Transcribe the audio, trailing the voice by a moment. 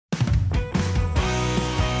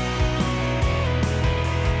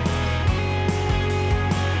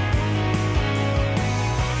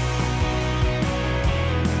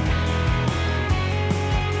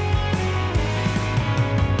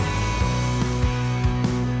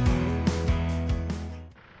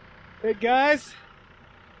Hey guys,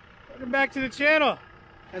 welcome back to the channel.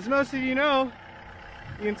 As most of you know,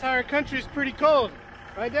 the entire country is pretty cold.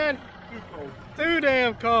 Right, Dad? Too cold. Too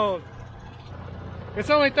damn cold. It's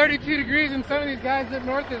only 32 degrees and some of these guys up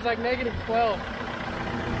north is like -12.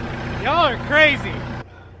 Y'all are crazy.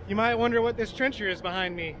 You might wonder what this trencher is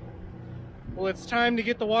behind me. Well, it's time to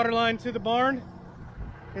get the water line to the barn.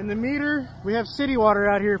 And the meter, we have city water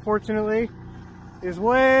out here, fortunately, is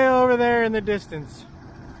way over there in the distance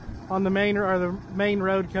on the main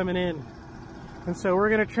road coming in. And so we're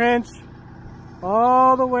gonna trench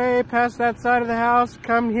all the way past that side of the house,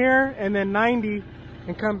 come here, and then 90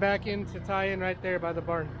 and come back in to tie in right there by the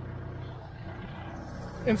barn.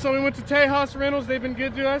 And so we went to Tejas Rentals. They've been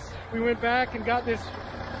good to us. We went back and got this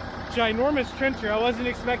ginormous trencher. I wasn't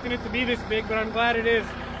expecting it to be this big, but I'm glad it is.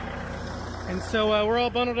 And so we're all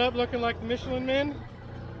bundled up looking like the Michelin men.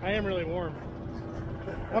 I am really warm.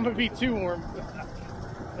 I'm gonna be too warm.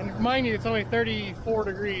 And mind you, it's only 34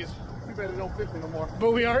 degrees. Too bad it don't fit me no more.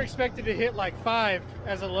 But we are expected to hit like 5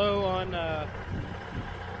 as a low on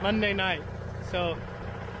Monday night. So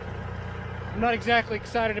I'm not exactly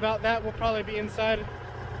excited about that. We'll probably be inside.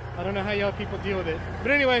 I don't know how y'all people deal with it.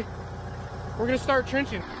 But anyway, we're gonna start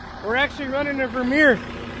trenching. We're actually running a Vermeer.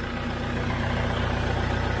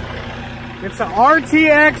 It's a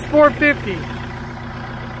RTX 450.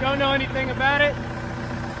 Don't know anything about it.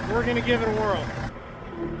 We're gonna give it a whirl.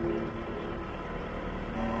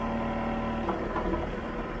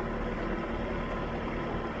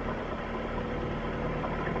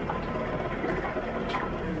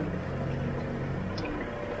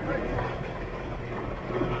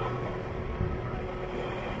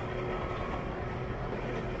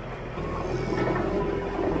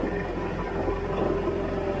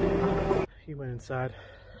 He went inside.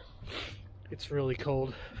 It's really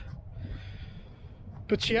cold.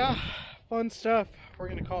 But yeah, fun stuff. We're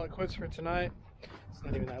gonna call it quits for tonight. It's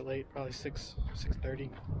not even that late, probably 6:30.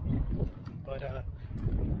 But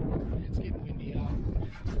it's getting windy out.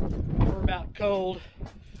 We're about cold.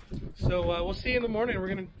 So we'll see you in the morning. We're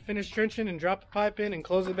gonna finish trenching and drop the pipe in and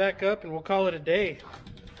close it back up, and we'll call it a day.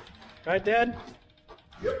 Right, Dad?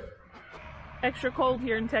 Yep. Extra cold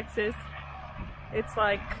here in Texas. It's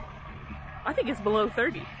like, I think it's below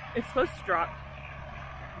 30. It's supposed to drop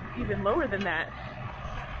even lower than that.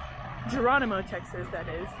 Geronimo, Texas, that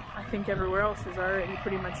is. I think everywhere else is already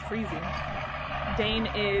pretty much freezing. Dane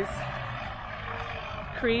is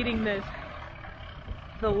creating the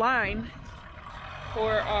line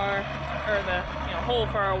for our, or the hole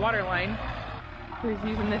for our water line. He's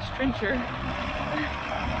using this trencher.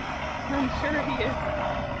 I'm sure he is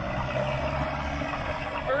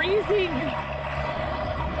freezing.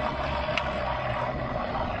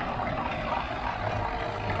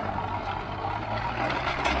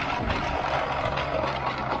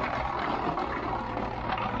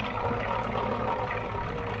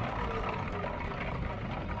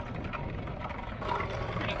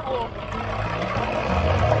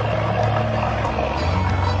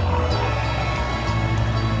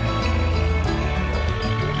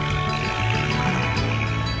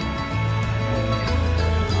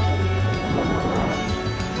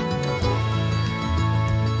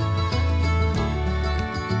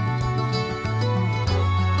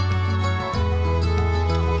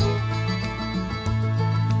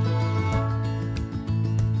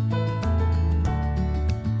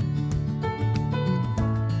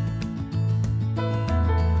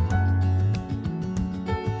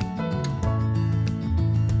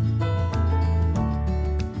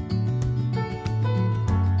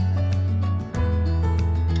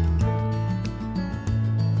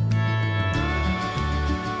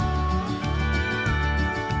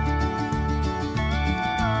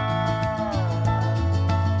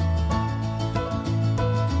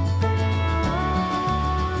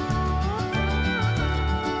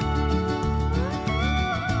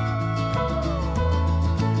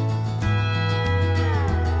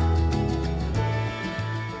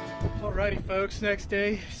 Alrighty folks, next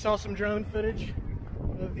day, saw some drone footage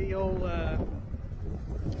of the old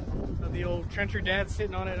trencher. Dad's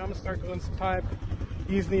sitting on it. I'm gonna start going some pipe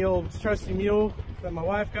using the old trusty mule that my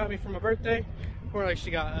wife got me for my birthday, or like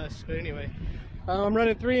she got us, but anyway. I'm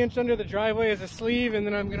running 3-inch under the driveway as a sleeve, and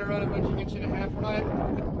then I'm gonna run a bunch of 1.5-inch pipe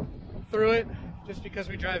through it, just because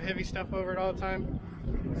we drive heavy stuff over it all the time.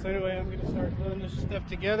 So anyway, I'm gonna start putting this stuff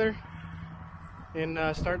together and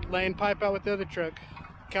start laying pipe out with the other truck.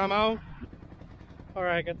 Come on. All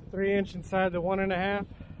right, got the 3-inch inside the 1.5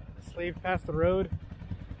 sleeve past the road.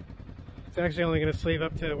 It's actually only going to sleeve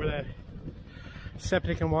up to where that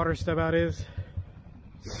septic and water stub out is.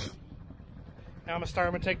 Now I'm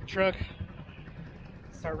going to take the truck,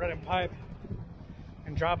 start running pipe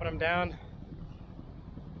and dropping them down.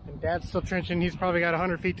 And Dad's still trenching. He's probably got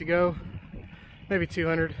 100 feet to go, maybe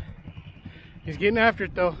 200. He's getting after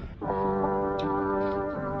it though.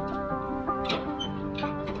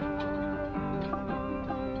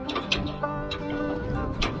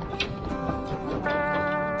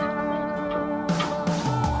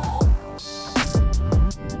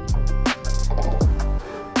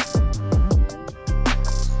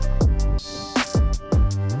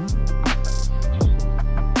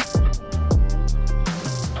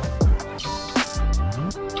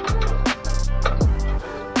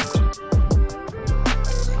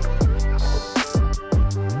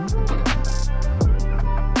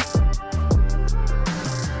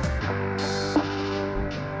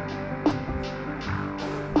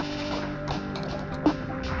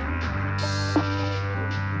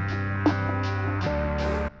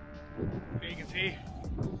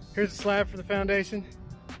 Here's the slab for the foundation.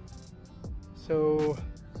 So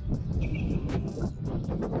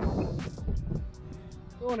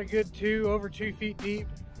going a good over 2 feet deep.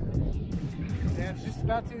 Yeah, it's just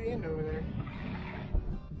about to the end over there.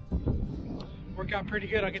 Worked out pretty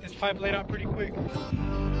good. I'll get this pipe laid out pretty quick.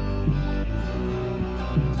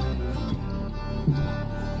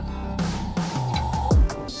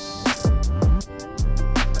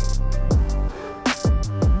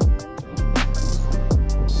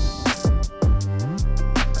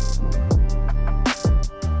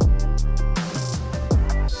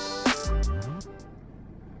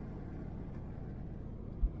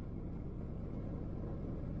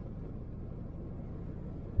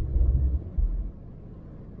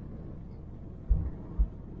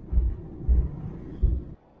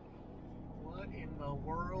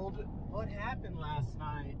 World, what happened last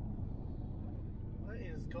night? What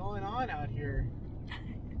is going on out here?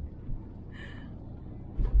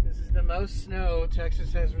 This is the most snow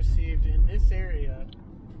Texas has received in this area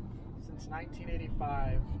since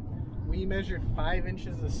 1985. We measured 5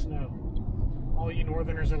 inches of snow. All you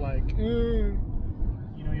northerners are like, you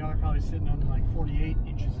know, y'all are probably sitting on like 48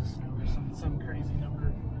 inches of snow or some crazy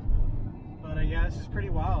number. But yeah, this is pretty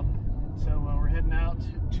wild. So we're heading out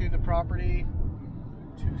to the property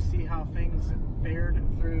to see how things fared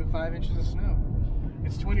through 5 inches of snow.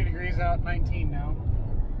 It's 20 degrees out, 19 now,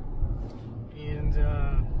 and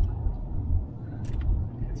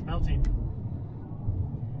it's melting.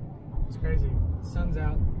 It's crazy. The sun's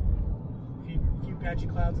out, a few patchy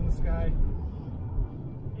clouds in the sky,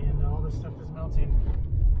 and all this stuff is melting.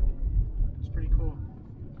 It's pretty cool.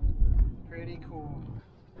 Pretty cool.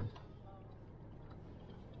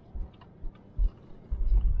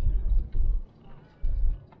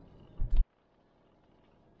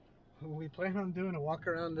 We plan on doing a walk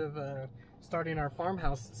around of starting our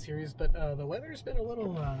farmhouse series, but the weather's been a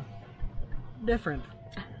little different.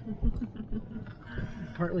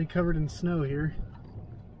 Partly covered in snow here.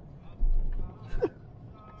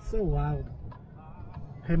 So wild.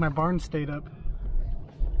 Hey, my barn stayed up.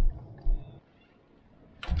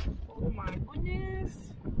 Oh my goodness.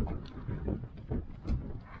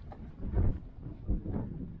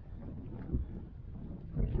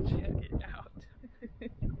 Check it out.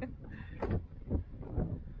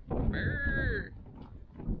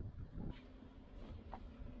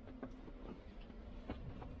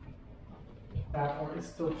 It's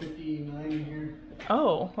still 59 in here.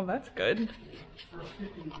 Oh, well that's good.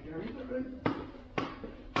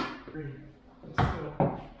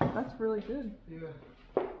 That's really good. Yeah.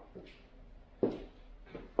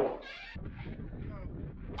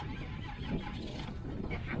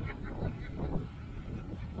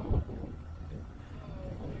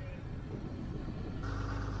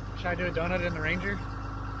 Should I do a donut in the Ranger?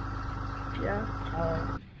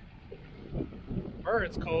 Yeah.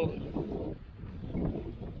 It's cold.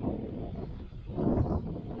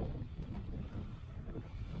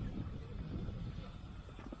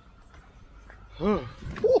 Oh,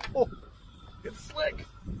 it's slick.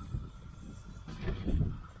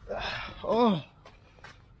 Oh,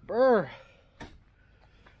 brr.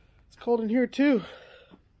 It's cold in here too.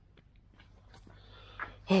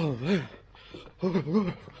 Oh man.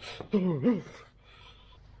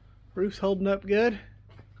 Roof's holding up good.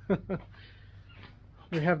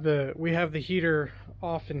 We have the heater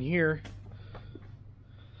off in here.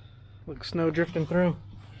 Look, snow drifting through.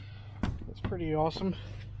 That's pretty awesome.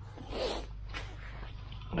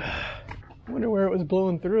 I wonder where it was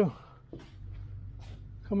blowing through.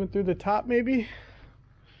 Coming through the top maybe?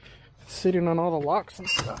 It's sitting on all the locks and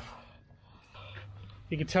stuff.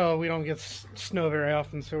 You can tell we don't get snow very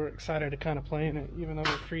often, so we're excited to kind of play in it, even though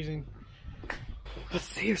we're freezing. Let's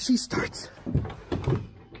see if she starts.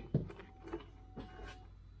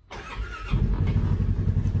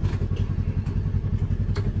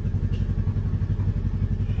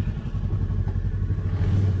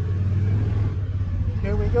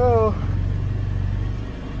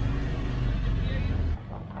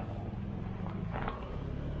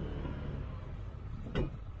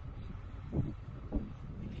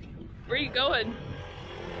 you going?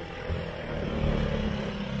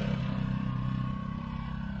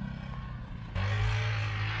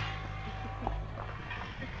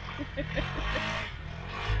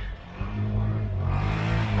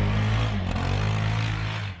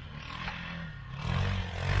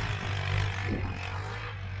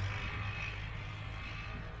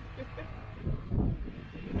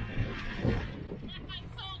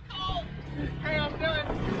 Hey, I'm done.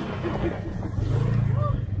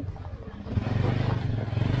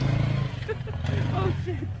 Oh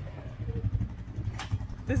shit.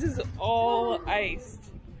 This is all iced.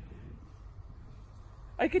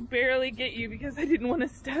 I could barely get you because I didn't want to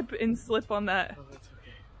step and slip on that. Oh, that's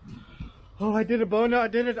okay. Oh, I did it, Bona. I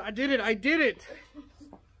did it. I did it. I did it.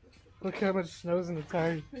 Look how much snow's in the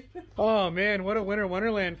tire. Oh man, what a winter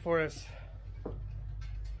wonderland for us.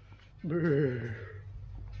 Brr.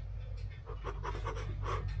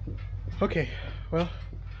 Okay, well,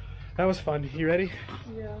 that was fun. You ready?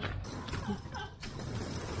 Yeah.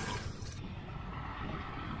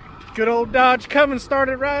 Good old Dodge Cummins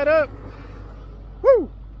started right up.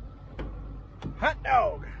 Woo! Hot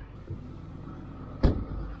dog.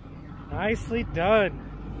 Nicely done.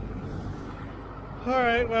 All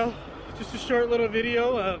right, well, just a short little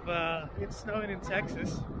video of it snowing in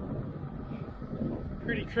Texas.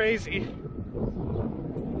 Pretty crazy.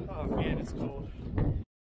 Oh man, it's cold.